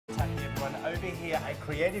everyone, over here at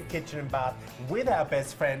Creative Kitchen and Bath with our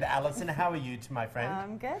best friend Alison. How are you, my friend?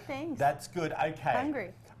 I'm good, thanks. That's good. Okay.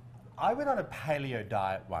 Hungry. I went on a paleo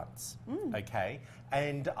diet once, okay,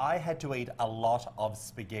 and I had to eat a lot of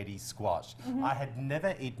spaghetti squash. I had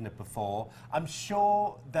never eaten it before. I'm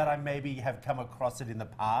sure that I maybe have come across it in the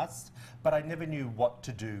past, but I never knew what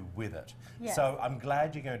to do with it. Yes. So I'm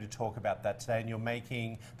glad you're going to talk about that today, and you're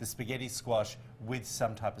making the spaghetti squash with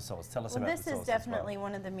some type of sauce. Tell us about the sauce. This is definitely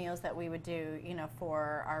one of the meals that we would do, you know,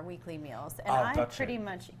 for our weekly meals. And I pretty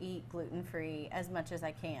much eat gluten-free as much as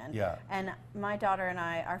I can. Yeah. And my daughter and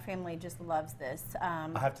I, our family just loves this. I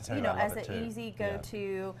have to tell you, know, I love as it an too. easy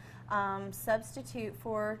go-to substitute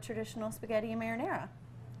for traditional spaghetti and marinara.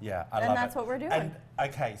 Yeah, I love it. And that's what we're doing. And,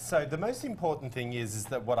 okay, so the most important thing is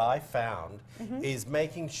that what I found is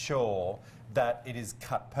making sure that it is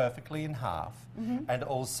cut perfectly in half and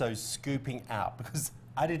also scooping out, because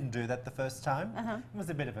I didn't do that the first time. It was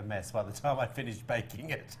a bit of a mess by the time I finished baking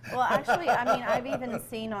it. Well, actually, I mean, I've even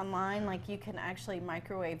seen online, like, you can actually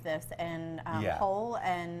microwave this and whole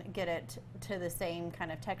and get it to the same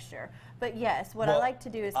kind of texture. But yes, what I like to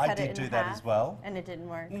do is cut it in half. I did do that as well. And it didn't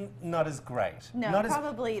work. Not as great. No,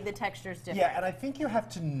 probably the texture's different. Yeah, and I think you have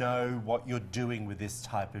to know what you're doing with this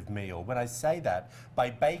type of meal. When I say that, by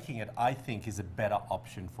baking it, I think is a better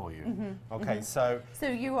option for you. Okay, so... So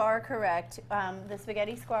you are correct. The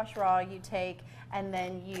spaghetti squash raw you take, and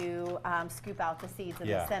then you scoop out the seeds in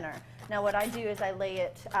the center. Now what I do is I lay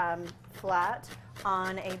it flat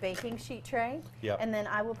on a baking sheet tray, and then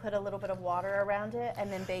I will put a little bit of water around it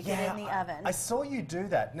and then bake it in the oven. I saw you do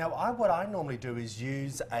that. Now, what I normally do is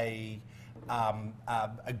use a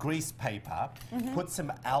grease paper, put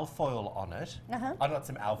some alfoil on it, not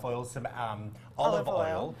some alfoil, some olive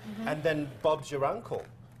oil, and then Bob's your uncle.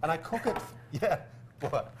 And I cook it,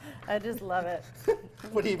 What? I just love it.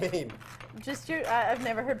 What do you mean? Just I've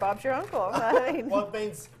never heard Bob's your uncle. I mean, well, it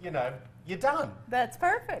means, you know, you're done. That's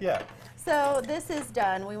perfect. Yeah. So this is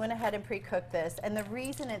done. We went ahead and pre-cooked this, and the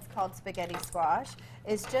reason it's called spaghetti squash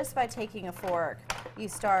is just by taking a fork, you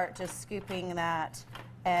start just scooping that,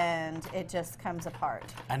 and it just comes apart.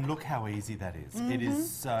 And look how easy that is. It is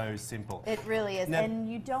so simple. It really is. Now, and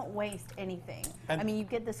you don't waste anything. I mean, you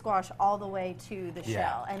get the squash all the way to the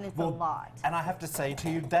shell, and it's a lot. And I have to say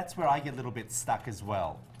to you, that's where I get a little bit stuck as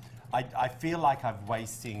well. I feel like I'm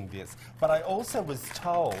wasting this. But I also was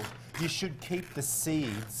told you should keep the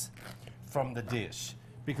seeds from the dish,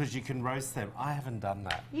 because you can roast them. I haven't done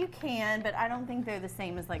that. You can, but I don't think they're the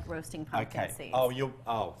same as like roasting pumpkin seeds.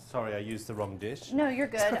 Oh, sorry, I used the wrong dish. No, you're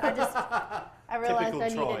good. I realized I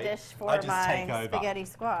need a dish for my spaghetti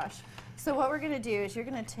squash. So what we're going to do is you're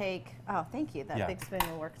going to take, oh, thank you, that big spoon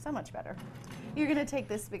will work so much better. You're going to take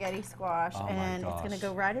this spaghetti squash and it's going to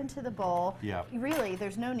go right into the bowl. Yeah. Really,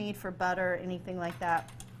 there's no need for butter or anything like that.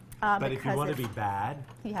 But if you want to be bad,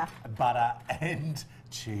 butter and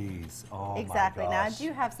cheese. Oh, exactly. My gosh. Now I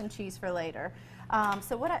do have some cheese for later.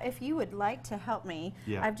 So if you would like to help me,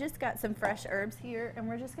 I've just got some fresh herbs here, and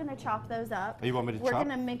we're just going to chop those up. Oh, you want me to chop? We're going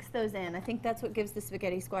to mix those in. I think that's what gives the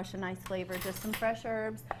spaghetti squash a nice flavor. Just some fresh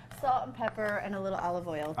herbs, salt and pepper, and a little olive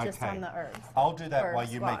oil just on the herbs. I'll do that while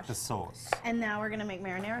you make the sauce. And now we're going to make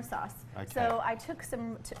marinara sauce. So I took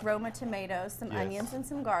some Roma tomatoes, some onions, and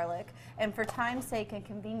some garlic, and for time's sake and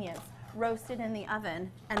convenience, roasted in the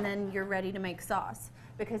oven, and then you're ready to make sauce.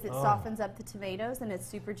 Because it softens up the tomatoes and it's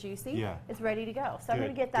super juicy. It's ready to go. So I'm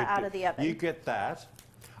going to get that out of the oven. You get that.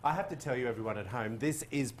 I have to tell you, everyone at home, this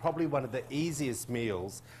is probably one of the easiest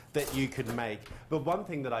meals that you could make. But one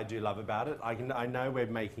thing that I do love about it, I know we're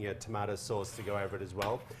making a tomato sauce to go over it as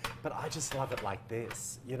well, but I just love it like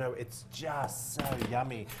this. You know, it's just so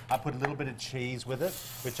yummy. I put a little bit of cheese with it,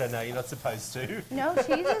 which I know you're not supposed to. No,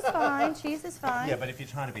 cheese is fine. Cheese is fine. Yeah, but if you're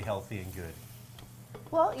trying to be healthy and good.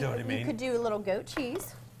 Well, you could do a little goat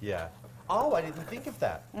cheese. Yeah. Oh, I didn't think of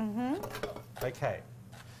that. Okay.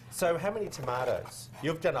 So how many tomatoes?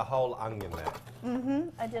 You've done a whole onion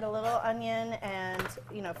there. I did a little onion and,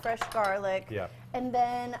 you know, fresh garlic. Yeah. And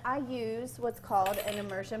then I use what's called an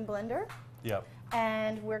immersion blender. Yep.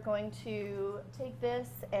 And we're going to take this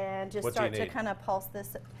and just start to kind of pulse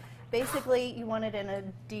this. Basically, you want it in a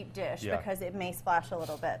deep dish because it may splash a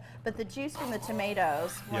little bit. But the juice from the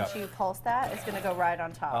tomatoes, once you pulse that, is going to go right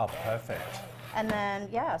on top. Oh, perfect. And then,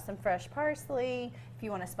 some fresh parsley. If you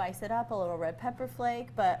want to spice it up, a little red pepper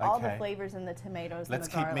flake. But all the flavors in the tomatoes and the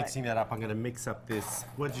garlic. Let's keep mixing that up. I'm going to mix up this.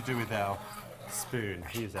 What did you do with our spoon?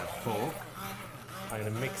 Here's our fork. I'm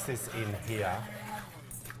going to mix this in here.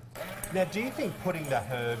 Now, do you think putting the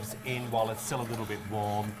herbs in while it's still a little bit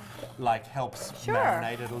warm, like, helps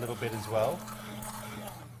marinate it a little bit as well?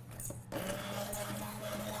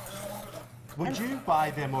 Would you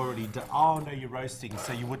buy them already? Oh no, you're roasting,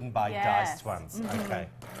 so you wouldn't buy diced ones. Okay.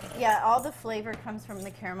 Yeah, all the flavor comes from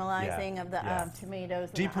the caramelizing of the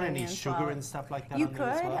tomatoes. Do you put any sugar and stuff like that? You on could.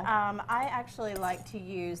 As well? I actually like to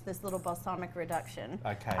use this little balsamic reduction.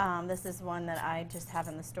 Okay. This is one that I just have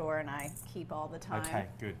in the store and I keep all the time. Okay,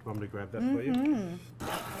 good. Want me to grab that for you?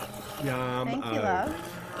 Yum. Thank you, love.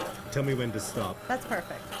 Tell me when to stop. That's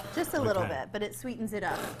perfect. Just a little bit, but it sweetens it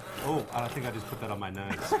up. Oh, I think I just put that on my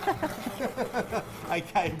nose.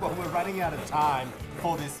 Okay, well, we're running out of time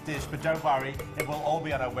for this dish, but don't worry, it will all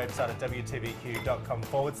be on our website at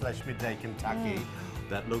wtvq.com/midday Kentucky.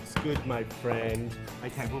 That looks good, my friend.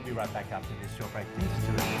 Okay, we'll be right back after this short break. Thanks,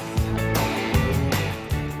 Julie.